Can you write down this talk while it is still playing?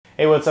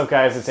Hey, what's up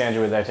guys? It's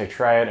Andrew with iTech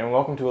Try It, and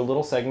welcome to a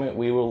little segment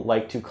we will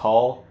like to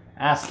call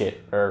Ask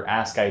It, or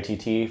Ask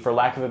ITT, for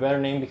lack of a better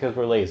name because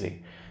we're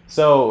lazy.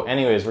 So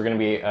anyways, we're going to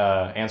be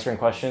answering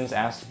questions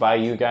asked by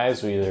you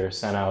guys. We either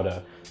sent out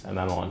a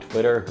memo on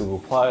Twitter, Google+,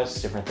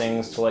 different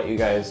things to let you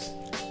guys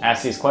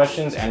ask these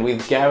questions, and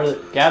we've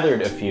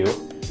gathered a few,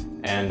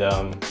 and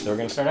so we're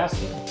going to start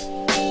asking them.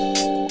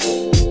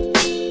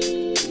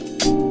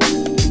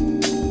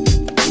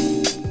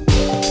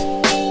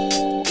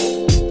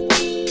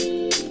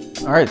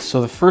 All right,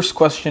 so the first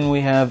question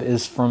we have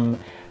is from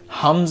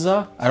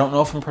Hamza. I don't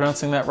know if I'm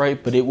pronouncing that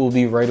right, but it will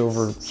be right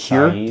over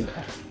here. Saeed.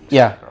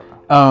 Yeah.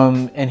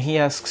 And he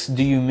asks,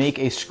 do you make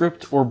a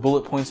script or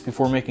bullet points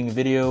before making a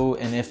video?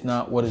 And if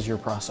not, what is your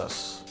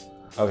process?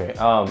 Okay,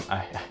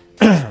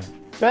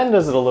 Ben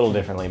does it a little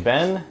differently.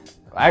 Ben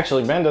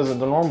does it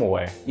the normal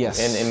way. Yes.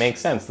 And it makes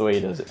sense the way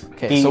he does it.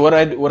 Okay, so what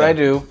I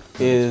do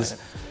is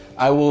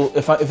I will,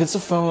 if it's a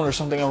phone or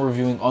something I'm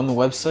reviewing on the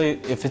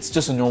website, if it's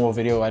just a normal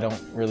video, I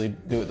don't really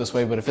do it this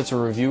way, but if it's a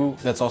review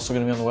that's also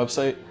gonna be on the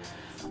website,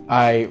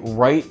 I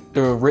write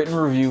the written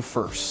review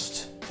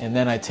first, and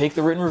then I take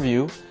the written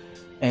review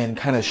and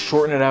kind of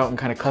shorten it out and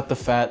kind of cut the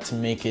fat to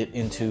make it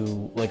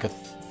into like a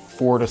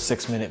 4 to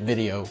 6 minute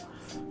video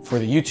for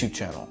the YouTube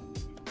channel.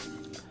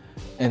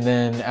 And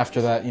then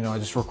after that, I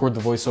just record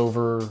the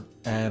voiceover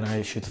and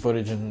I shoot the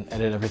footage and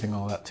edit everything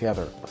all that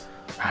together.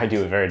 I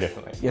do it very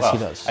differently. Yes, he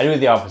does. I do it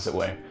the opposite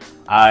way.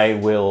 I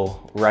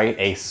will write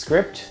a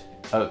script.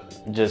 I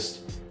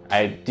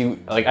do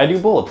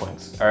bullet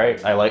points. All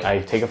right. I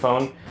take a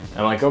phone and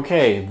I'm like,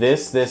 okay,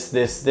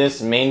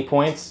 this main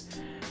points.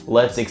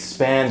 Let's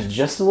expand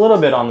just a little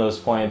bit on those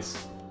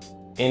points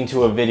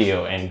into a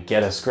video and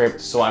get a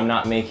script. So I'm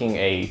not making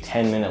a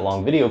 10-minute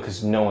long video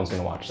because no one's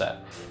gonna watch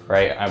that,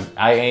 right?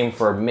 I aim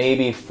for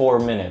maybe 4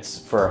 minutes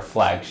for a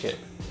flagship.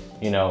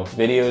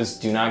 Videos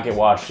do not get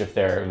watched if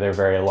they're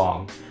very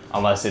long,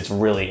 unless it's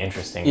really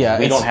interesting. Yeah,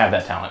 we don't have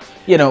that talent.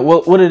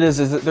 Well, what it is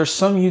that there's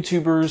some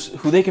YouTubers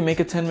who they can make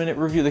a 10-minute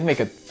review, they can make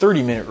a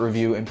 30-minute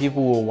review, and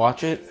people will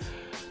watch it.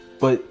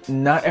 But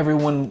not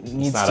everyone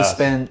needs to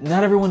spend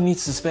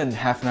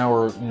half an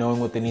hour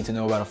knowing what they need to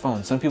know about a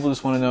phone. Some people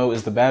just want to know,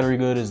 is the battery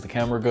good, is the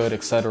camera good,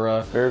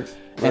 etc.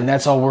 And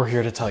that's all we're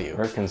here to tell you.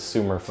 We're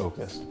consumer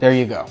focused. There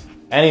you go.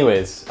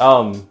 Anyways,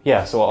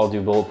 yeah, so I'll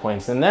do bullet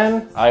points, and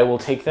then I will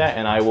take that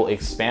and I will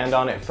expand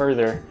on it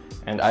further,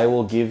 and I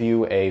will give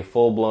you a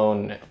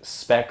full-blown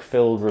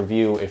spec-filled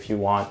review if you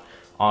want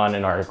on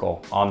an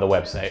article on the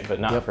website, but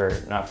not for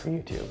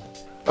YouTube.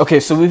 Okay,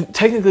 so we've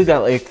technically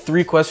got like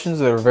 3 questions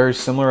that are very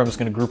similar. I'm just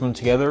going to group them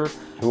together.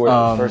 Who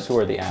are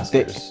the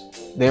askers?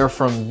 They are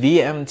from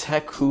VM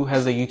Tech, who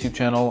has a YouTube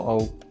channel.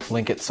 I'll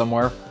link it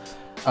somewhere.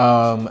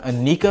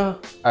 Anika,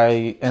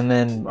 and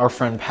then our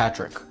friend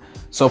Patrick.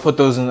 So I'll put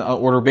those in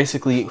order.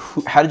 Basically,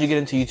 how did you get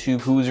into YouTube?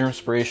 Who was your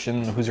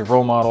inspiration? Who's your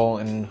role model?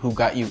 And who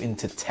got you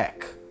into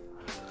tech?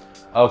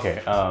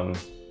 Okay,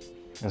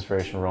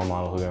 inspiration, role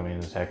model, who got me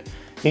into tech?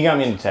 He got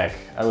me into tech.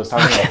 I was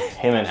talking about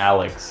him and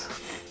Alex.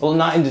 Well,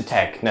 not into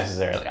tech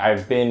necessarily.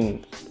 I've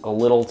been a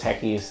little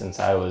techie since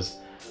I was,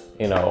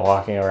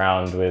 walking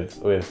around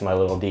with my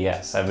little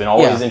DS. I've been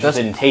always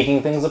interested in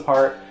taking things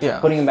apart,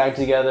 putting them back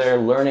together,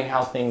 learning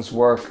how things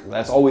work.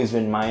 That's always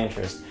been my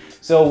interest.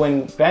 So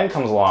when Ben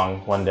comes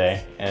along one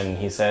day and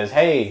he says,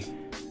 hey,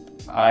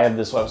 I have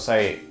this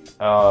website,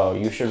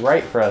 you should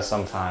write for us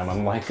sometime.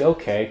 I'm like,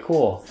 okay,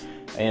 cool.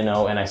 And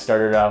I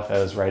started off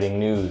as writing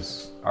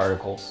news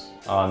articles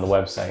on the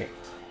website.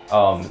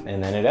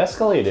 And then it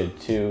escalated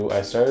to,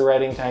 I started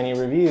writing tiny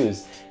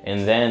reviews,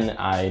 and then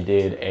I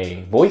did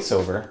a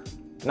voiceover,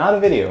 not a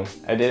video.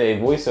 I did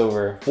a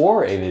voiceover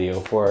for a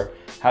video for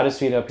how to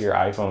speed up your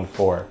iPhone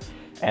 4.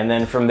 And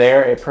then from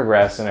there it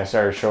progressed and I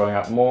started showing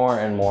up more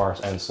and more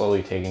and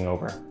slowly taking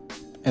over.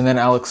 And then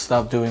Alex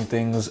stopped doing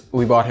things.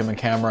 We bought him a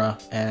camera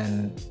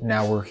and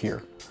now we're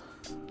here.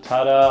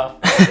 Ta-da!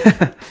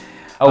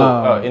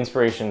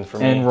 Inspiration for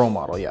me. And role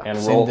model, yeah. And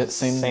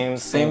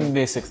same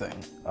basic thing.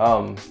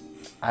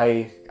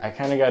 I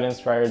kind of got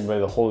inspired by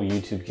the whole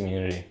YouTube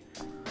community.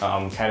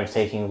 Kind of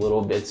taking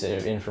little bits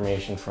of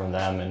information from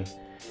them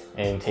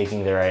and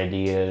taking their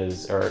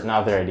ideas, or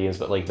not their ideas,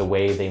 but like the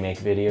way they make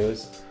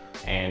videos,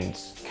 and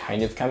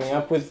kind of coming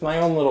up with my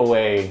own little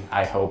way,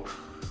 I hope,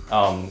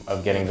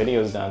 of getting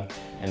videos done.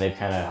 And they've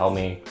kind of helped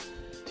me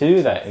to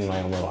do that in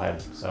my own little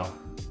head, so.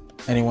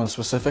 Anyone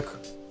specific?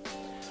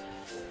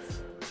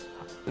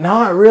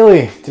 Not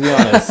really, to be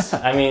honest.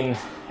 I mean,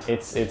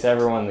 it's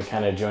everyone that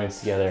kind of joins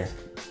together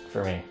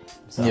for me.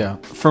 So. Yeah,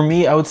 for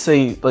me, I would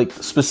say, like,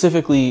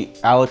 specifically,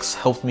 Alex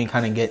helped me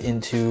kind of get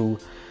into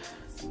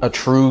a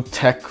true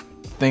tech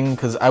thing,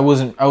 because I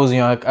was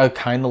young. I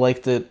kind of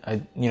liked it.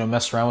 I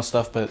messed around with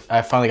stuff, but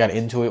I finally got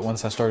into it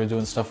once I started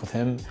doing stuff with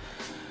him.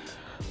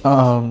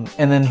 And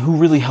then who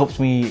really helped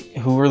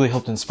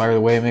inspire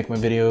the way I make my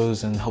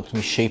videos and helped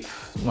me shape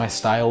my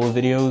style of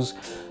videos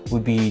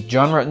would be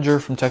John Rettinger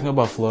from Techno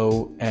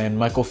Buffalo and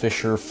Michael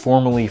Fisher,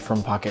 formerly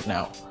from Pocket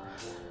Now.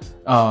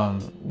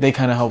 They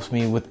kind of helped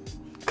me with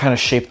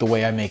shape the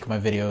way I make my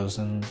videos,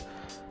 and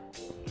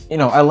you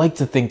know, I like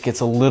to think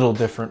it's a little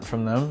different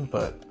from them,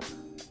 but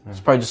it's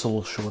probably just a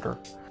little shorter.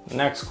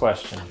 Next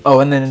question. Oh,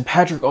 and then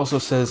Patrick also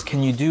says,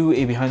 can you do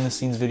a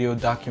behind-the-scenes video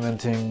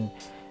documenting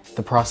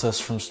the process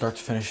from start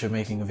to finish of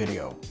making a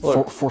video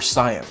for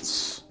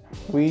science?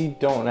 We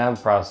don't have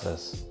a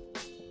process.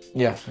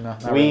 Yeah, no,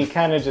 not we really.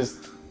 kind of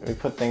just we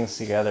put things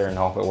together and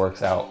hope it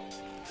works out.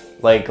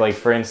 Like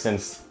for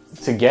instance,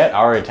 to get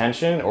our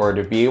attention or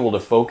to be able to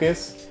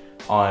focus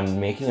on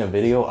making a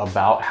video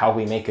about how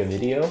we make a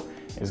video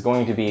is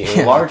going to be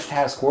a large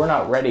task we're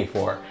not ready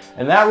for.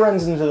 And that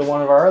runs into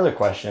one of our other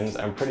questions.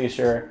 I'm pretty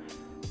sure,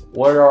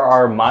 what are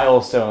our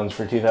milestones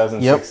for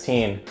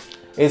 2016? Yep.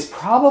 Is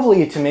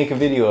probably to make a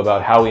video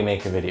about how we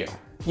make a video.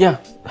 Yeah,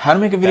 how to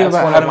make a video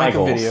about how to make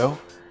a video.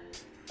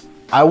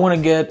 I want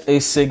to get a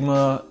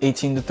Sigma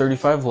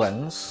 18-35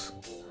 lens.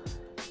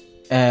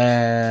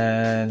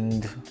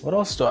 And what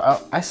else do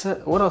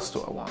what else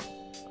do I want?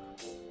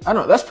 I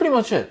don't know, that's pretty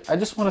much it. I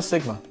just want a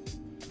Sigma.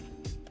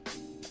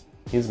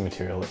 He's a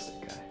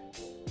materialistic guy.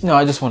 No,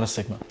 I just want a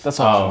Sigma. That's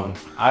all I want.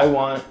 I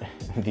want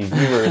the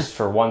viewers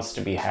for once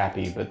to be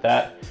happy, but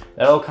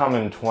that'll come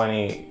in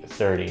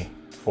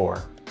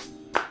 2034.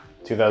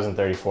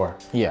 2034.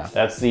 Yeah.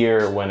 That's the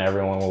year when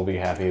everyone will be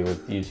happy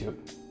with YouTube.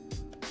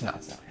 No,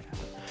 it's not gonna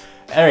happen.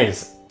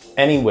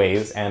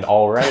 Anyways, and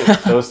all right,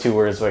 those two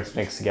words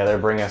mixed together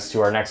bring us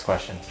to our next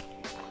question.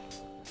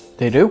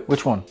 They do?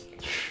 Which one?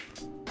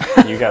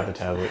 You got the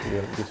tablet.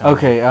 You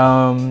okay,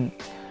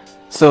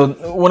 so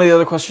one of the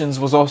other questions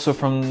was also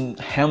from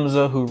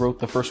Hamza, who wrote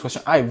the first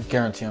question. I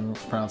guarantee I'm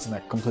pronouncing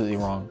that completely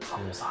wrong.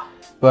 Hamza.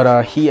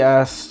 But he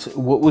asked,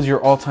 what was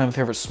your all-time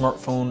favorite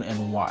smartphone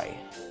and why?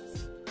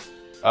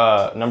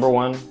 Number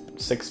one,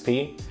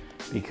 6P,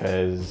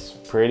 because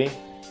pretty.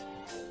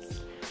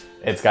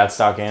 It's got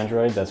stock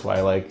Android. That's why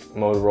I like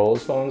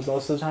Motorola's phones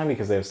most of the time,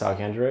 because they have stock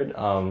Android.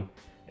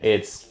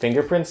 It's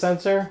fingerprint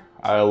sensor.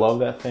 I love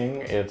that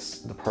thing. It's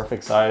the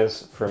perfect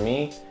size for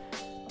me.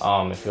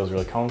 It feels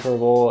really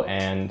comfortable,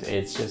 and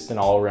it's just an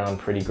all-around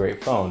pretty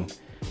great phone.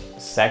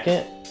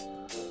 Second,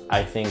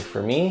 I think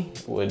for me,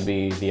 would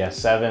be the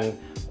S7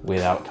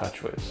 without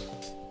TouchWiz.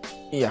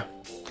 Yeah.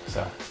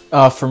 So.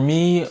 For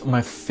me,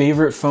 my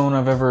favorite phone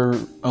I've ever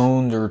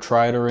owned or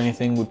tried or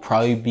anything would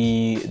probably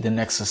be the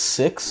Nexus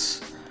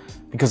 6.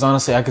 Because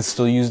honestly, I could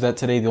still use that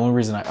today. The only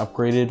reason I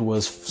upgraded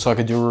was so I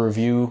could do a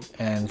review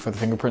and for the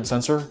fingerprint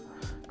sensor.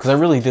 Because I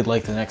really did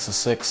like the Nexus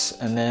 6.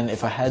 And then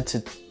if I had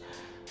to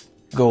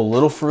go a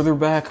little further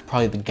back,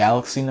 probably the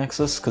Galaxy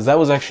Nexus. Because that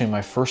was actually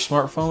my first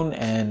smartphone,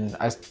 and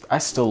I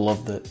still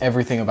love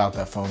everything about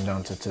that phone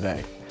down to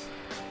today.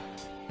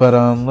 But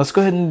let's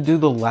go ahead and do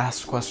the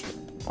last question.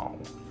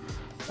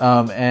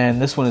 And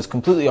this one is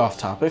completely off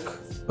topic,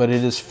 but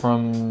it is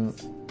from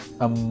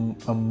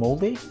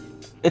Amole.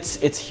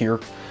 It's here.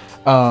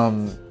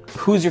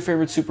 Who's your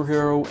favorite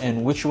superhero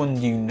and which one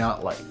do you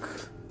not like?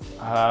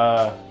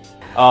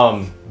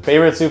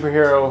 Favorite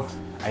superhero,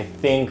 I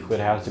think, would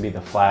have to be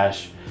the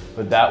Flash,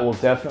 but that will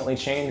definitely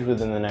change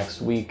within the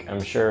next week.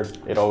 I'm sure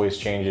it always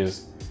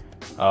changes.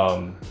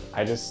 I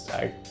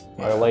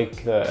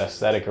like the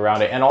aesthetic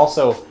around it, and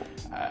also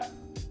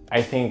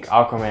I think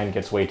Aquaman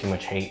gets way too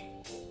much hate,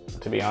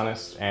 to be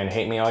honest, and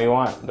hate me all you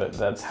want, but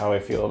that's how I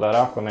feel about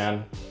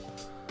Aquaman.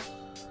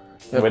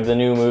 Yep. With the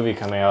new movie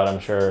coming out, I'm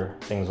sure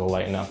things will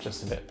lighten up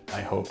just a bit,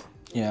 I hope.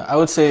 Yeah, I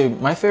would say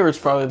my favorite's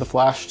probably the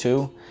Flash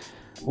too,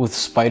 with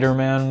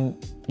Spider-Man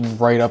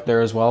right up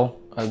there as well.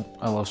 I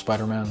love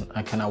Spider-Man.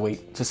 I cannot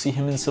wait to see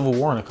him in Civil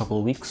War in a couple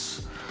of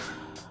weeks.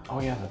 Oh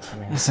yeah, that's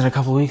coming out. It's in a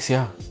couple of weeks,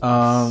 yeah.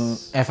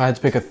 If I had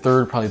to pick a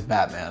third, probably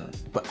Batman.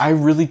 But I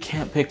really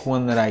can't pick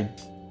one that I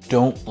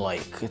don't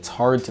like. It's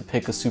hard to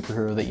pick a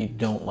superhero that you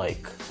don't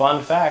like.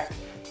 Fun fact,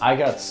 I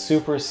got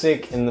super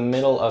sick in the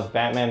middle of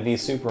Batman v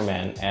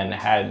Superman and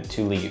had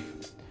to leave.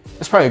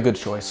 It's probably a good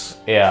choice.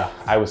 Yeah,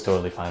 I was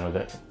totally fine with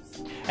it.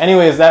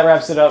 Anyways, that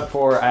wraps it up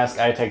for Ask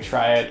iTech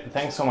Try It.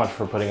 Thanks so much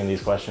for putting in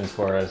these questions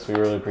for us. We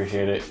really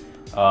appreciate it.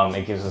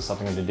 It gives us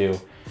something to do.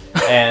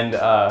 And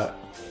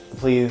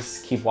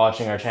please keep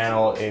watching our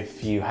channel.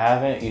 If you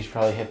haven't, you should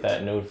probably hit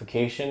that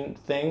notification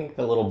thing,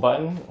 the little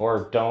button,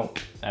 or don't.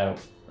 I'm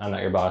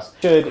not your boss.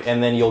 Should,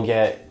 and then you'll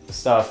get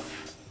stuff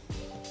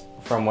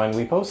from when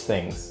we post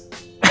things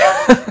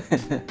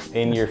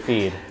in your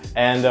feed.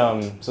 And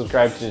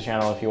subscribe to the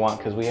channel if you want,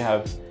 because we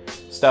have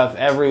stuff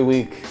every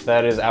week.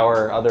 That is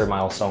our other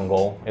milestone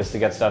goal, is to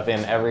get stuff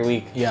in every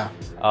week. Yeah.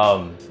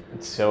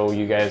 So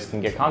you guys can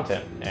get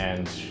content,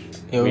 and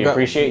yeah, we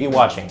appreciate you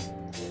watching.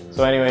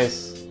 So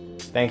anyways,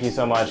 thank you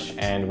so much,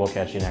 and we'll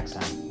catch you next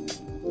time.